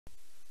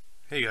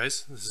Hey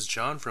guys, this is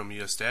John from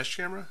US Dash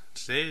Camera.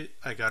 Today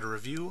I got a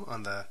review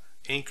on the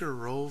Anker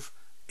Roav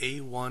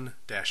A1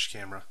 dash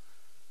camera.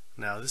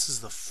 Now this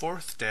is the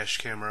fourth dash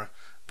camera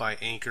by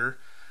Anker,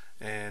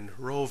 and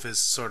Roav is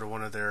sort of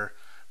one of their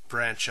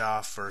branch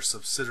off or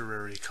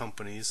subsidiary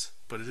companies,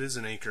 but it is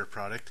an Anker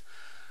product.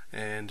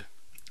 And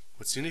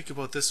what's unique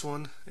about this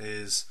one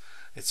is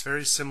it's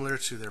very similar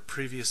to their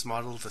previous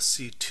model, the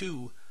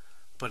C2,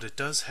 but it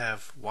does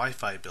have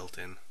Wi-Fi built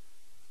in.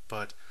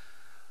 But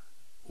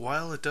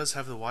while it does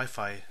have the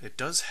Wi-Fi, it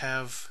does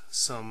have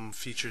some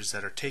features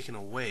that are taken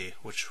away,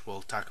 which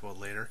we'll talk about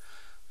later.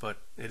 But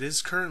it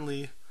is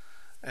currently,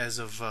 as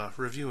of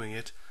reviewing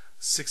it,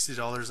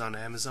 $60 on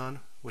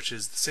Amazon, which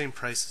is the same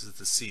price as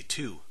the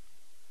C2.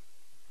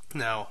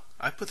 Now,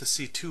 I put the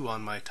C2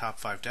 on my top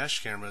 5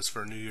 dash cameras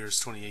for New Year's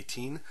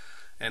 2018,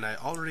 and I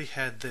already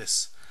had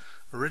this.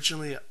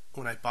 Originally,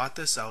 when I bought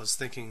this, I was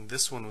thinking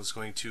this one was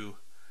going to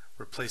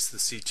replace the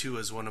C2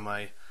 as one of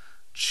my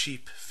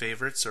cheap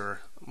favorites,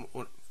 or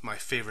my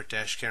favorite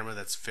dash camera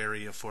that's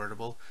very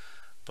affordable.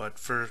 But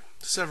for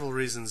several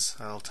reasons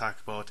I'll talk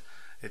about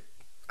it,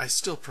 I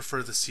still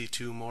prefer the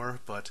C2 more.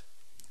 But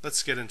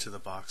let's get into the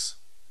box.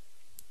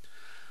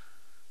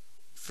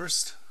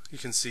 First, you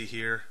can see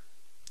here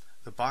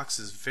the box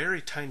is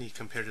very tiny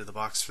compared to the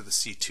box for the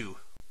C2.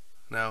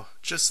 Now,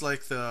 just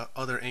like the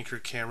other Anker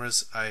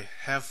cameras, I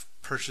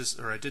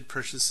did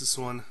purchase this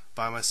one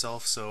by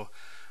myself, so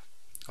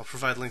I'll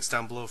provide links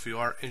down below if you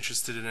are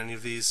interested in any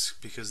of these,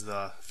 because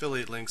the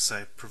affiliate links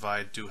I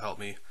provide do help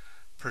me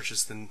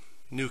purchase the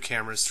new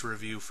cameras to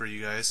review for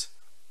you guys.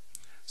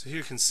 So here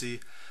you can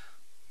see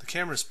the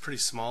camera is pretty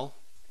small.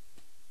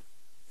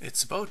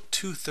 It's about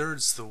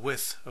 2/3 the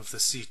width of the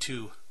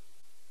C2,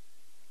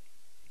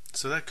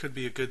 so that could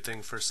be a good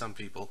thing for some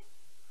people.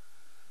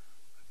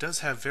 It does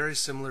have very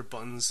similar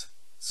buttons.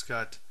 It's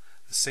got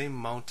the same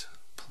mount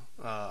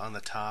on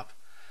the top,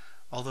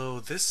 although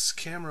this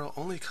camera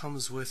only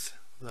comes with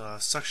the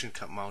suction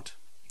cup mount.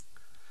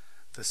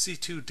 The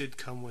C2 did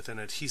come with an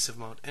adhesive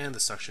mount and the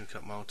suction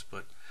cup mount,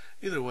 but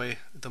either way,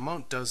 the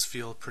mount does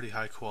feel pretty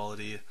high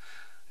quality.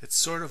 It's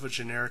sort of a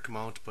generic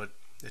mount, but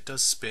it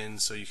does spin,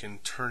 so you can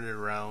turn it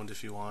around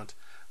if you want,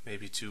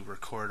 maybe to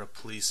record a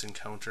police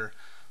encounter.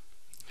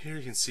 Here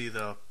you can see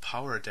the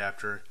power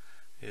adapter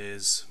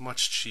is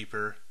much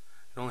cheaper.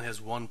 It only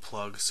has one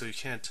plug, so you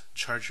can't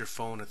charge your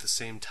phone at the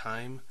same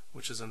time,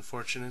 which is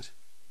unfortunate.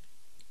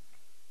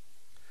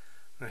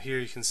 Now here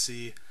you can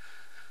see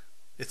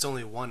it's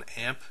only 1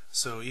 amp,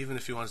 so even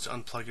if you wanted to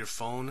unplug your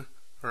phone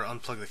or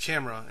unplug the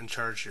camera and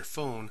charge your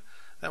phone,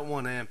 that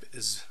 1 amp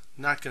is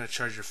not going to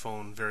charge your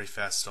phone very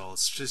fast at all.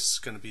 It's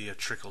just going to be a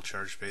trickle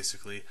charge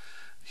basically.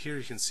 Here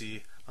you can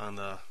see on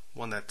the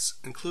one that's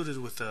included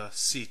with the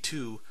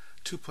C2,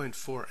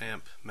 2.4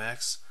 amp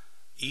max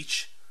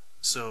each,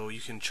 so you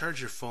can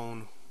charge your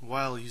phone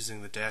while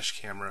using the dash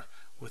camera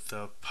with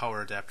the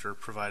power adapter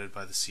provided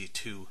by the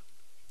C2.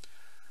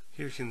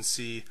 Here you can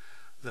see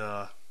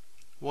the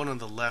one on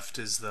the left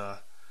is the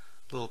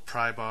little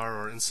pry bar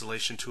or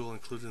installation tool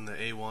included in the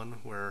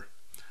A1, where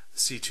the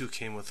C2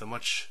 came with a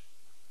much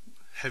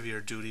heavier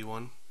duty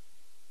one.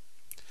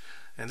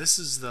 And this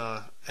is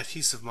the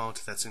adhesive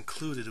mount that's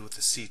included with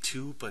the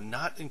C2 but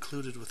not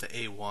included with the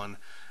A1,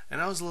 and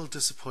I was a little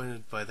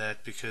disappointed by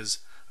that because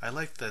I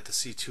liked that the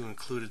C2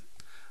 included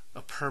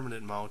a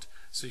permanent mount,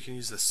 so you can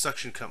use the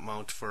suction cup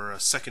mount for a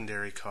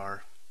secondary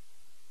car.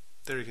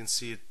 There you can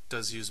see it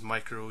does use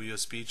micro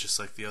USB just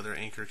like the other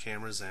Anker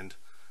cameras, and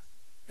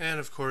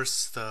of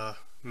course the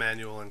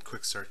manual and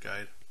quick start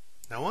guide.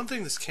 Now, one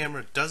thing this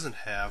camera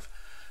doesn't have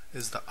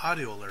is the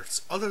audio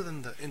alerts other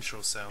than the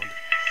intro sound.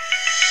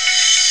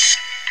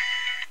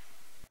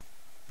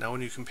 Now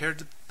when you compare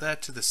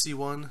that to the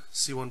C1,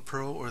 C1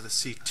 Pro, or the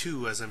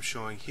C2 as I'm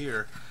showing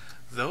here,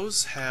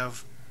 those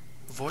have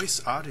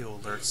voice audio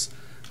alerts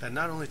that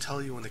not only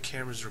tell you when the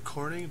camera is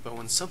recording, but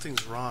when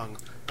something's wrong,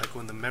 like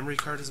when the memory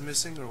card is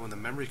missing or when the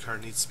memory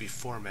card needs to be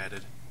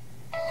formatted.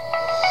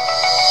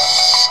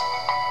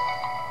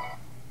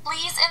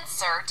 Please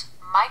insert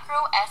micro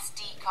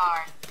SD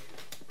card.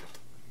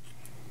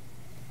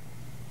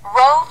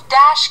 Roav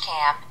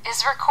Dashcam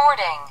is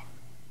recording.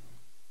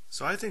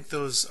 So I think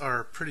those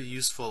are pretty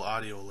useful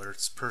audio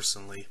alerts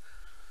personally.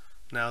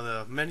 Now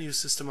the menu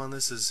system on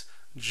this is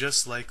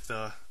just like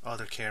the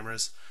other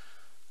cameras.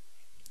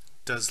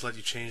 It does let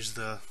you change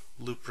the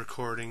loop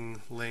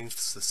recording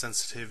lengths, the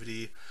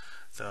sensitivity,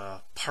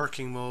 the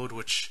parking mode,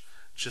 which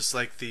just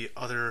like the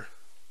other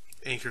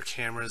Anker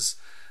cameras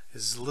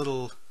is a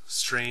little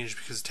strange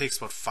because it takes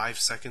about 5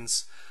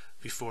 seconds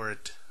before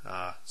it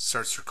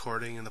starts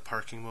recording in the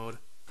parking mode.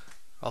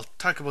 I'll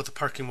talk about the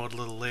parking mode a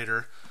little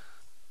later.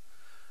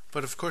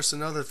 But of course,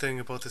 another thing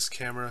about this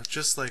camera,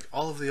 just like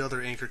all of the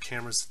other Anker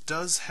cameras,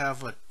 does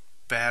have a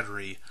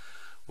battery,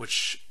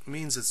 which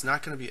means it's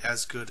not going to be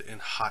as good in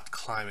hot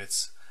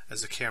climates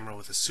as a camera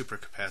with a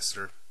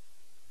supercapacitor.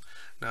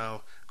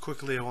 Now,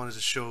 quickly I wanted to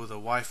show the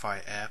Wi-Fi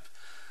app.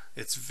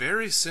 It's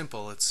very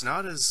simple. It's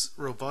not as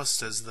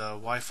robust as the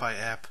Wi-Fi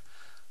app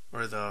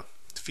or the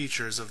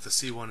features of the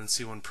C1 and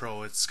C1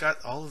 Pro. It's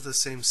got all of the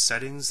same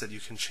settings that you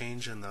can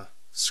change in the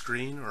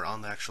screen or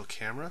on the actual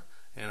camera,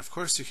 and of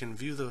course you can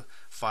view the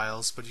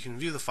files, but you can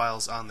view the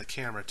files on the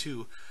camera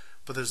too,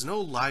 but there's no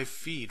live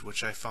feed,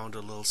 which I found a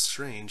little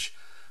strange.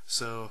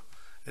 So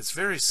it's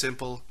very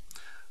simple,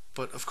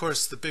 but of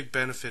course the big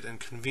benefit and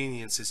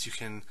convenience is you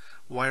can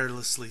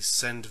wirelessly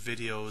send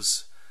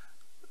videos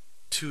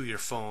to your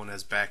phone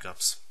as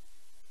backups.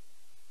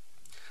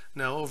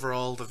 Now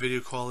overall the video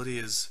quality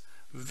is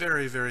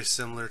very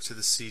similar to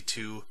the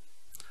C2.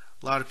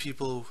 A lot of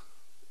people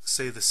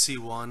say the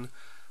C1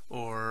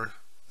 or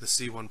the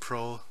C1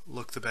 Pro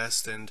look the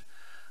best, and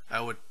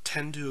I would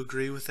tend to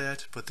agree with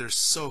that, but they're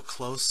so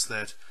close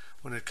that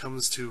when it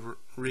comes to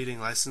reading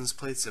license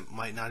plates it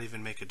might not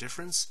even make a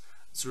difference.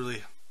 It's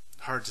really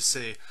hard to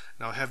say.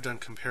 Now I have done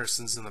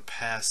comparisons in the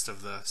past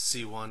of the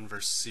C1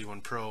 versus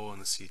C1 Pro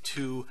and the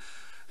C2.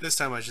 This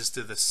time I just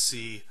did the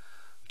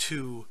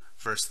C2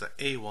 versus the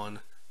A1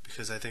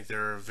 because I think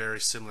they're a very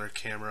similar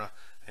camera,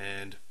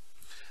 and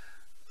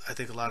I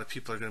think a lot of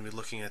people are going to be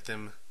looking at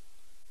them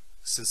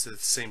since they're the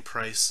same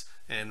price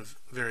and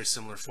very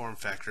similar form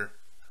factor.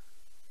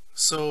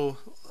 So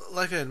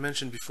like I had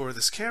mentioned before,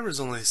 this camera is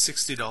only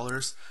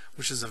 $60,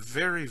 which is a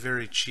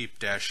very cheap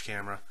dash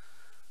camera.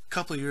 A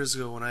couple of years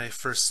ago when I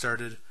first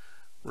started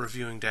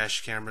reviewing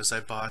dash cameras, I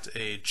bought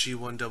a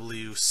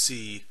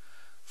G1WC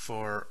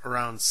for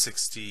around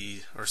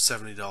 $60 or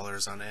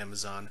 $70 on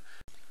Amazon.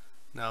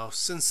 Now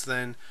since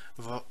then,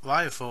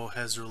 Viafo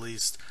has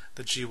released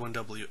the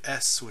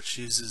G1WS, which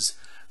uses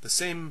the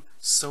same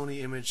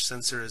Sony image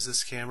sensor as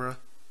this camera,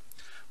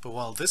 but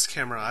while this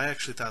camera I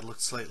actually thought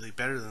looked slightly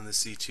better than the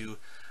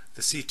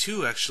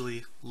C2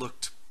 actually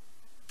looked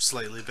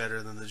slightly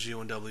better than the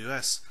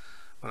G1WS.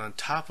 But on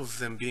top of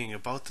them being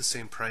about the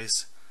same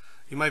price,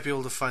 you might be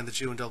able to find the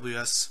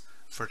G1WS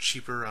for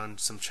cheaper on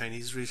some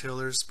Chinese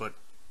retailers, but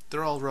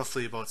they're all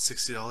roughly about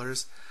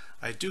 $60.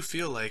 I do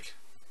feel like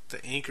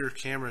the Anker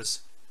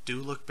cameras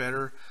do look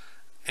better,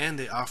 and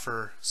they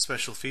offer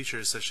special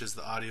features such as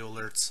the audio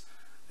alerts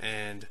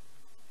and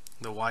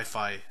the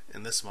Wi-Fi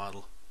in this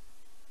model.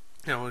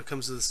 You know, when it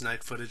comes to this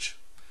night footage,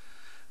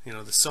 you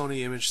know, the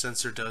Sony image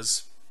sensor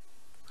does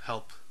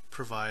help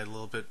provide a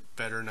little bit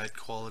better night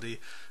quality,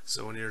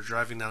 so when you're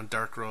driving down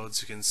dark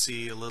roads you can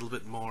see a little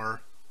bit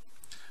more.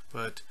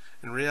 But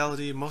in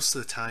reality, most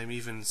of the time,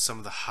 even some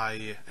of the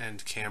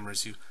high-end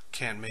cameras, you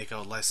can't make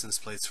out license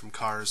plates from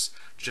cars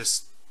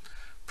just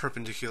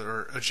perpendicular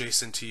or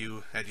adjacent to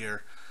you at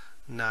your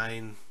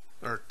 9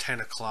 or 10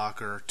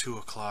 o'clock or 2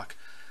 o'clock.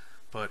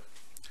 But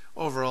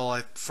overall,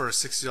 for a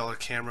 $60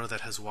 camera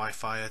that has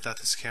Wi-Fi, I thought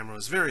this camera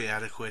was very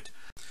adequate.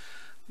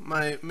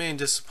 My main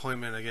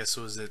disappointment, I guess,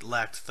 was it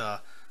lacked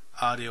the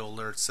audio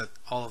alerts that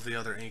all of the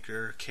other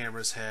Anker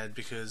cameras had,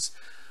 because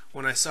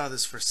when I saw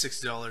this for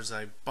 $60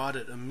 I bought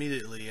it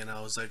immediately and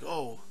I was like,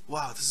 oh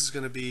wow, this is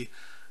going to be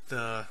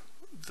the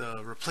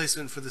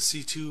replacement for the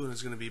C2 and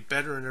it's going to be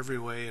better in every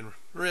way. In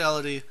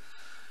reality,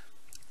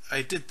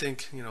 I did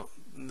think, you know,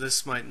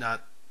 this might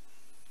not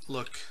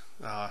look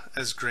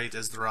as great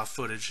as the raw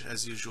footage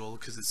as usual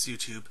because it's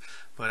YouTube,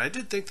 but I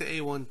did think the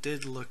A1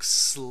 did look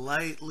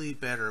slightly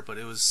better, but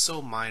it was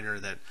so minor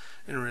that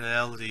in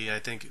reality I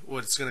think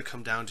what it's going to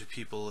come down to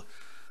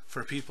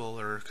for people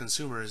or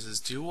consumers is,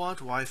 do you want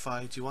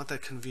Wi-Fi? Do you want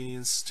that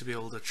convenience to be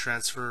able to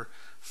transfer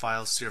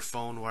files to your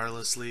phone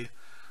wirelessly?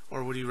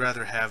 Or would you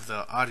rather have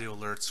the audio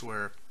alerts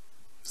where,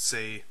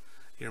 say,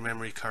 your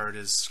memory card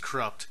is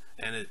corrupt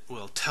and it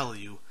will tell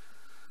you?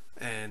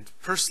 And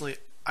personally,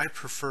 I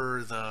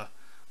prefer the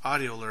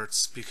audio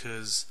alerts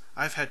because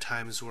I've had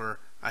times where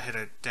I had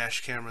a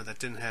dash camera that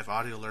didn't have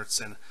audio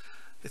alerts and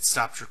it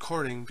stopped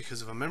recording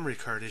because of a memory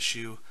card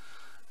issue,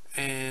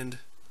 and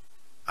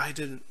I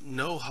didn't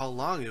know how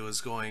long it was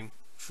going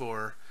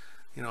for.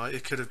 You know,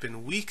 it could have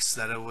been weeks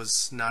that it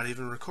was not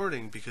even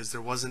recording because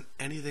there wasn't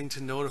anything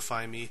to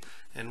notify me.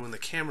 And when the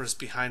camera's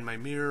behind my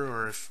mirror,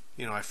 or if,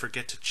 you know, I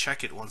forget to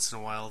check it once in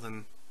a while,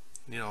 then,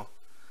 you know,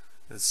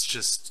 it's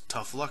just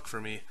tough luck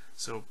for me.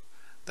 So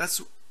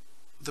that's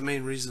the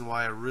main reason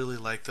why I really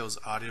like those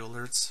audio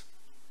alerts.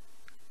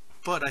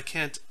 But I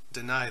can't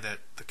deny that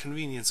the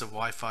convenience of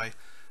Wi-Fi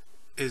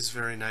is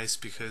very nice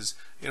because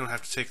you don't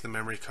have to take the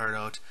memory card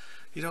out.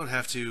 You don't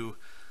have to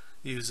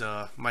use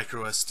a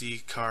micro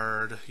SD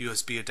card,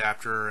 USB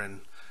adapter,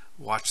 and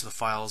watch the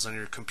files on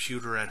your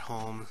computer at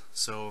home.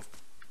 So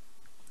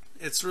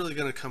it's really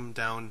going to come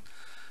down,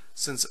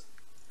 since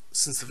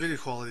the video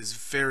quality is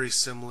very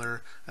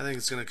similar, I think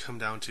it's going to come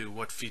down to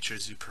what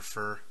features you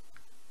prefer.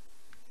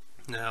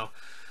 Now,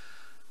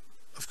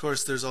 of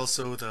course, there's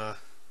also the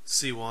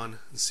C1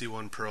 and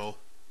C1 Pro.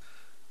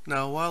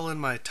 Now, while in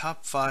my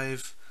top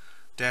 5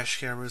 dash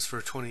cameras for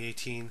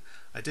 2018,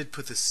 I did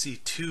put the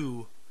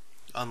C2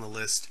 on the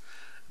list.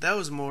 That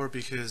was more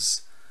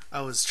because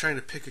I was trying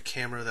to pick a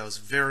camera that was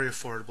very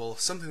affordable,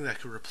 something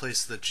that could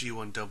replace the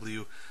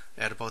G1W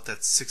at about that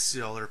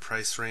 $60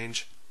 price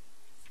range.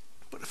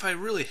 But if I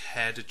really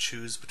had to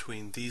choose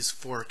between these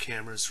 4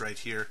 cameras right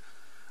here,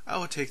 I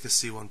would take the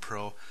C1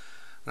 Pro.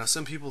 Now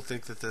some people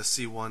think that the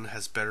C1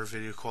 has better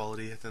video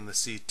quality than the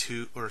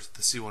C2 or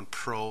the C1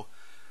 Pro,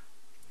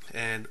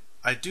 and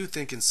I do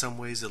think in some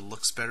ways it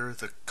looks better.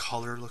 The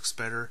color looks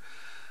better,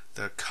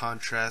 the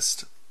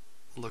contrast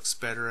looks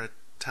better at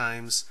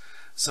times.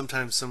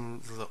 Sometimes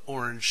some of the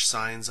orange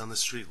signs on the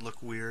street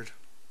look weird.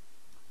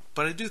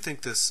 But I do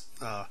think this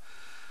the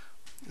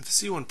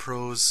C1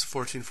 Pro's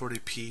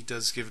 1440p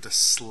does give it a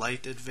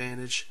slight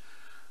advantage,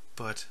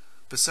 but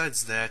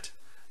besides that,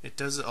 it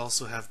does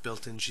also have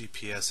built-in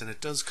GPS, and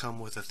it does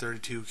come with a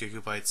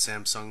 32GB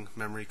Samsung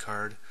memory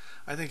card.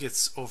 I think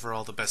it's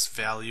overall the best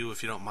value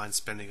if you don't mind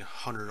spending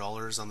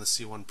 $100 on the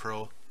C1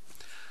 Pro.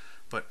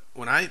 But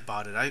when I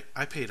bought it,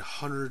 I paid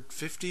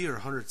 $150 or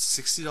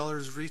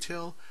 $160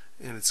 retail,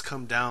 and it's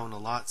come down a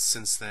lot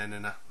since then,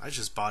 and I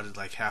just bought it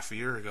like half a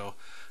year ago,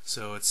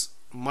 so it's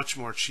much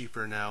more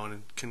cheaper now and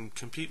it can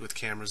compete with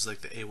cameras like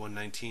the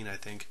A119, I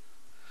think.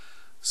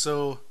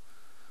 So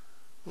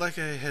like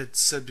I had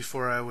said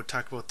before, I would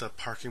talk about the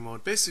parking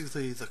mode.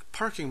 Basically, the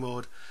parking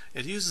mode,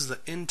 it uses the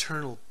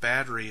internal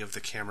battery of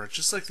the camera,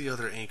 just like the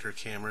other Anker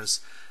cameras,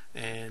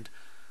 and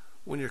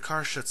when your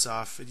car shuts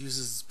off, it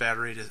uses its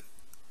battery to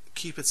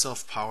keep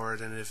itself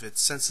powered, and if it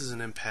senses an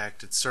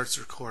impact, it starts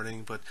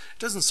recording, but it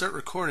doesn't start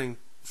recording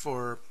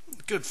for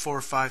a good 4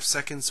 or 5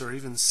 seconds or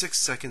even 6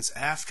 seconds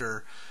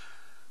after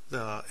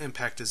the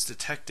impact is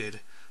detected.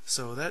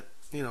 So that,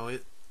 you know,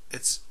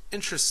 it's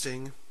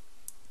interesting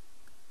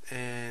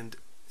and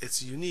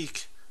it's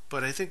unique,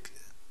 but I think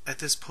at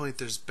this point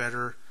there's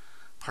better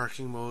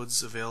parking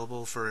modes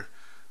available for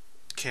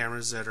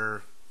cameras that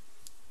are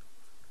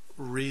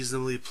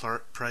reasonably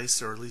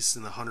priced, or at least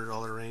in the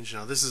 $100 range.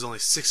 Now this is only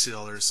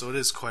 $60, so it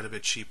is quite a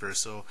bit cheaper.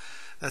 So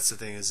that's the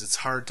thing, is it's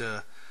hard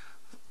to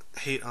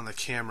hate on the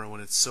camera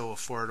when it's so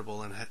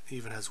affordable and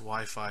even has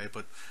Wi-Fi.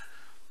 But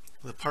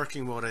the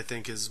parking mode, I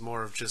think, is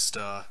more of just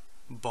a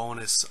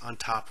bonus on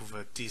top of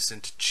a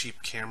decent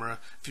cheap camera.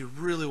 If you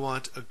really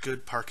want a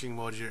good parking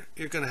mode,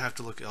 you're going to have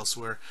to look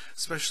elsewhere,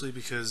 especially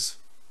because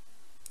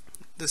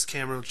this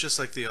camera, just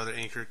like the other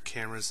Anker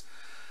cameras,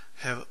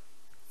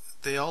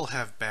 they all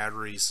have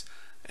batteries,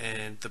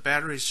 and the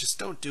batteries just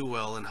don't do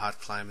well in hot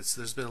climates.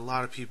 There's been a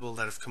lot of people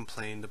that have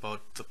complained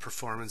about the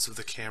performance of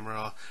the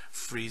camera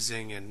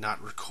freezing and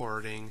not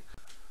recording.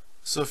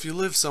 So if you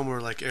live somewhere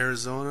like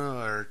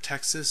Arizona or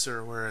Texas,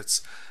 or where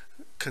it's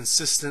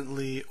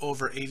consistently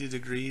over 80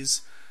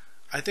 degrees,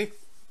 I think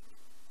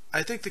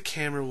the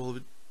camera will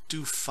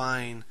do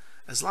fine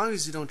as long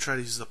as you don't try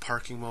to use the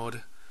parking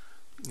mode.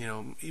 You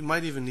know, you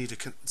might even need to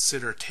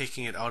consider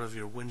taking it out of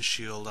your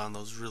windshield on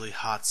those really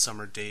hot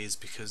summer days,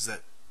 because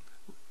that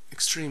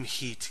extreme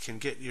heat can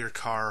get your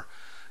car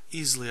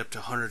easily up to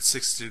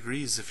 160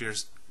 degrees if you're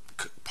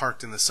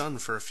parked in the sun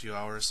for a few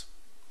hours.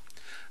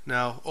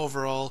 Now,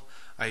 overall,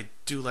 I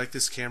do like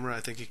this camera. I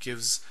think it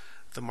gives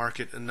the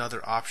market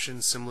another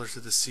option similar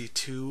to the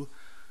C2,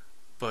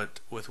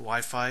 but with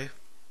Wi-Fi.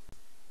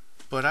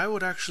 But I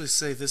would actually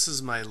say this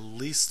is my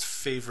least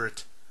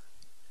favorite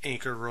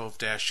Anker Roav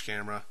dash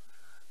camera.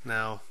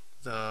 Now,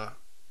 the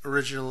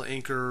original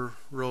Anker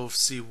Roav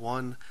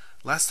C1,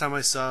 last time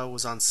I saw it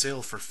was on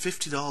sale for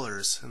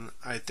 $50, and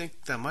I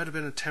think that might have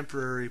been a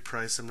temporary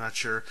price, I'm not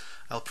sure.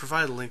 I'll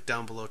provide a link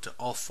down below to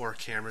all 4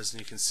 cameras,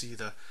 and you can see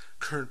the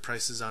current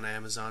prices on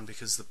Amazon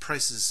because the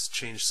prices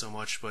change so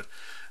much. But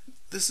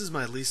this is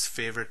my least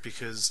favorite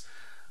because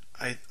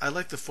I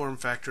like the form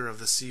factor of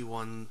the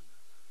C1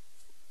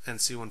 and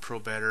C1 Pro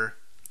better,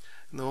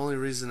 and the only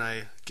reason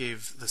I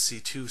gave the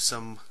C2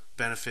 some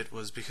benefit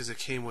was because it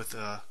came with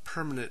a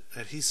permanent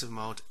adhesive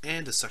mount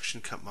and a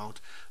suction cup mount,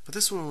 but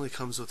this one only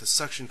comes with a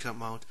suction cup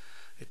mount.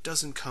 It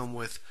doesn't come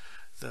with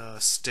the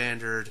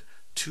standard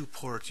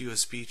 2-port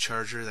USB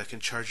charger that can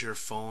charge your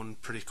phone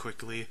pretty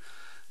quickly,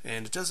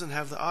 and it doesn't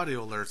have the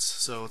audio alerts,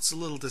 so it's a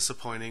little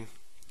disappointing.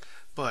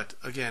 But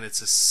again,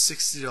 it's a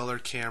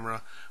 $60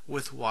 camera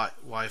with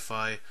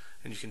Wi-Fi,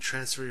 and you can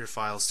transfer your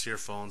files to your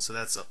phone, so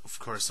that's of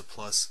course a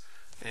plus.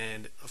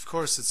 And of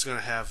course it's going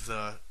to have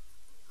the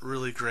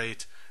really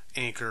great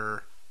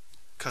Anker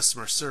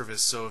customer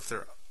service, so if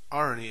there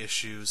are any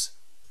issues,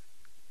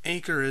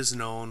 Anker is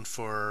known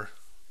for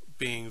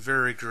being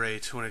very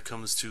great when it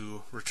comes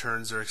to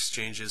returns or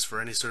exchanges for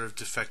any sort of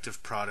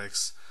defective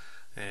products,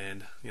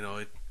 and you know,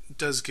 it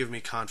does give me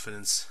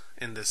confidence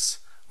in this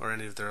or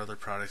any of their other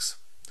products.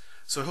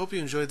 So I hope you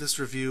enjoyed this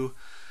review.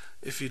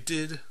 If you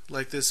did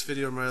like this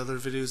video or my other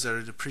videos, I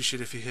would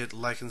appreciate if you hit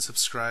like and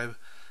subscribe,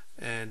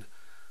 and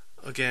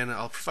again,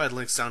 I'll provide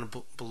links down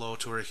below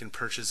to where you can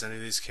purchase any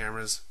of these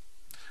cameras.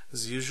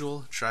 As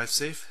usual, drive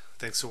safe,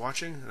 thanks for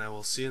watching, and I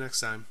will see you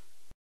next time.